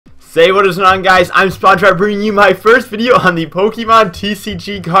Say what is going on, guys. I'm SpawnTrapped, bringing you my first video on the Pokemon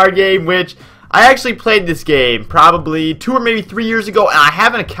TCG card game, which I actually played this game probably 2 or maybe 3 years ago, and I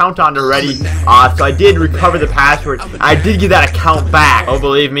have an account on it already, so I did recover the password. I did get that account back. Oh,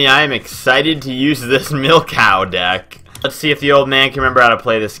 believe me, I am excited to use this Milk Cow deck. Let's see if the old man can remember how to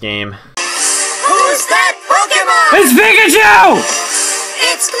play this game. Who's that Pokemon? It's Pikachu!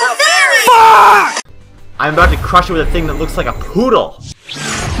 It's Clefairy! Fuck! I'm about to crush it with a thing that looks like a poodle.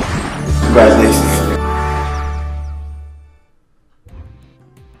 Congratulations.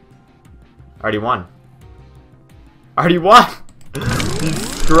 Already won. Already won!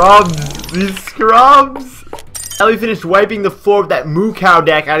 These scrubs! These scrubs! Now we finished wiping the floor with that Moo Cow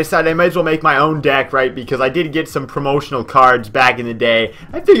deck. I decided I might as well make my own deck, right? Because I did get some promotional cards back in the day.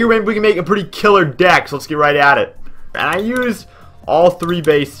 I figure we can make a pretty killer deck, so let's get right at it. And I used all 3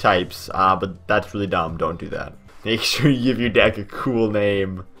 base types, but that's really dumb. Don't do that. Make sure you give your deck a cool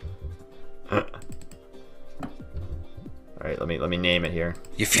name. Alright, let me name it here.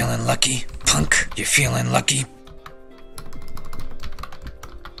 You feeling lucky, punk? You feeling lucky?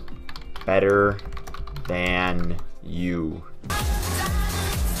 Better than you. I'll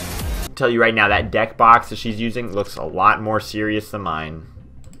tell you right now, that deck box that she's using looks a lot more serious than mine.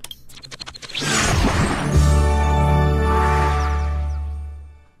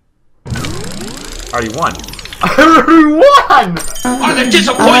 Already won. I already won! Oh, the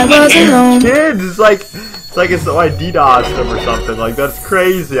disappointment here! Kids, it's like I DDoSed them or something. Like, that's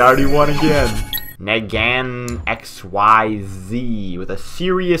crazy. I already won again. Negan XYZ with a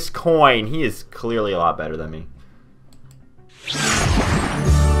serious coin. He is clearly a lot better than me.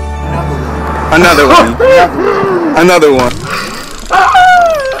 Another one. Another one.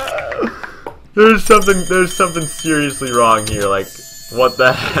 There's something seriously wrong here. Like, what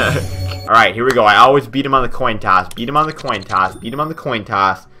the heck? Alright, here we go. I always beat him on the coin toss. Beat him on the coin toss. Beat him on the coin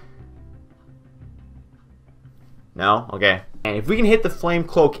toss. No? Okay. And if we can hit the Flame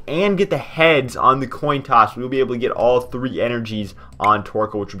Cloak and get the heads on the coin toss, we'll be able to get all 3 energies on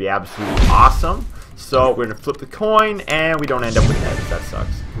Torkoal, which would be absolutely awesome. So we're going to flip the coin, and we don't end up with heads. That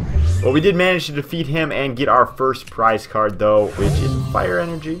sucks. Well, we did manage to defeat him and get our first prize card, though, which is Fire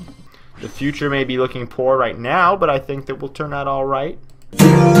Energy. The future may be looking poor right now, but I think that will turn out alright.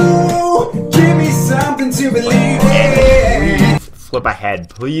 Give me something to believe in. Please flip a head.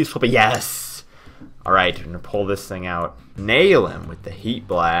 Please flip a yes. Alright, we're gonna pull this thing out. Nail him with the Heat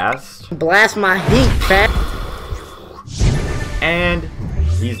Blast. Blast my heat, fat. And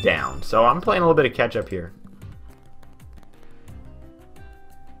he's down. So I'm playing a little bit of catch up here.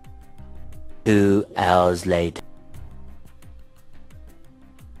 2 hours later.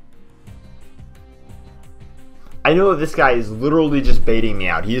 I know that this guy is literally just baiting me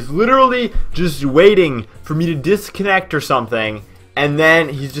out. He is literally just waiting for me to disconnect or something, and then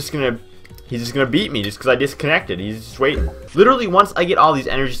he's just gonna beat me just because I disconnected. He's just waiting. Literally, once I get all these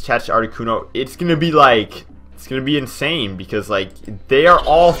energies attached to Articuno, it's gonna be like, it's gonna be insane because like they are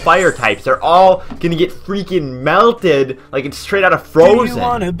all fire types. They're all gonna get freaking melted like it's straight out of Frozen. Do you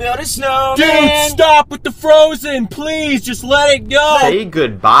wanna build a snowman? Dude, stop with the Frozen, please. Just let it go. Say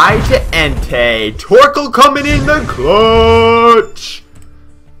goodbye to Entei. Torkoal coming in the clutch.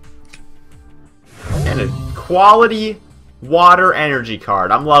 And a quality water energy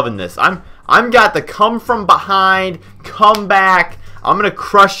card. I'm loving this. I'm got the come from behind, come back. I'm gonna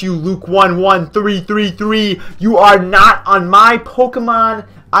crush you, Luke 11333. You are not on my Pokemon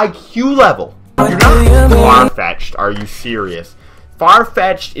IQ level. You're not far-fetched. Are you serious?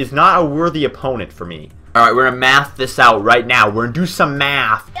 Far-fetched is not a worthy opponent for me. Alright, we're gonna math this out right now. We're gonna do some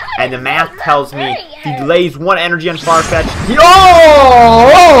math. And the math tells me if he lays 1 energy on Farfetch'd, he... Oh!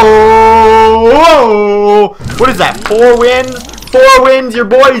 What is that? 4 wins? 4 wins, your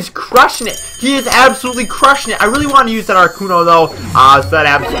boy is crushing it. He is absolutely crushing it. I really want to use that Articuno though, so that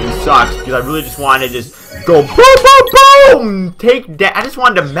absolutely sucks because I really just want to just go boom, boom, boom, take that. I just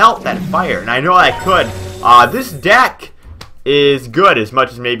wanted to melt that fire, and I know I could. This deck is good, as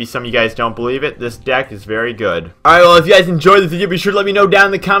much as maybe some of you guys don't believe it. This deck is very good. Alright, well, if you guys enjoyed this video, be sure to let me know down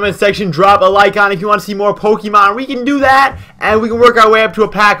in the comment section. Drop a like on it if you want to see more Pokemon. We can do that, and we can work our way up to a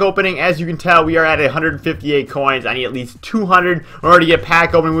pack opening. As you can tell, we are at 158 coins. I need at least 200 in order to get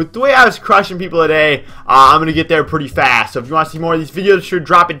pack opening. With the way I was crushing people today, I'm going to get there pretty fast. So if you want to see more of these videos, be sure to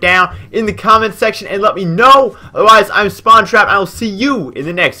drop it down in the comment section and let me know. Otherwise, I'm SpawnTrapped, and I will see you in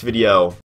the next video.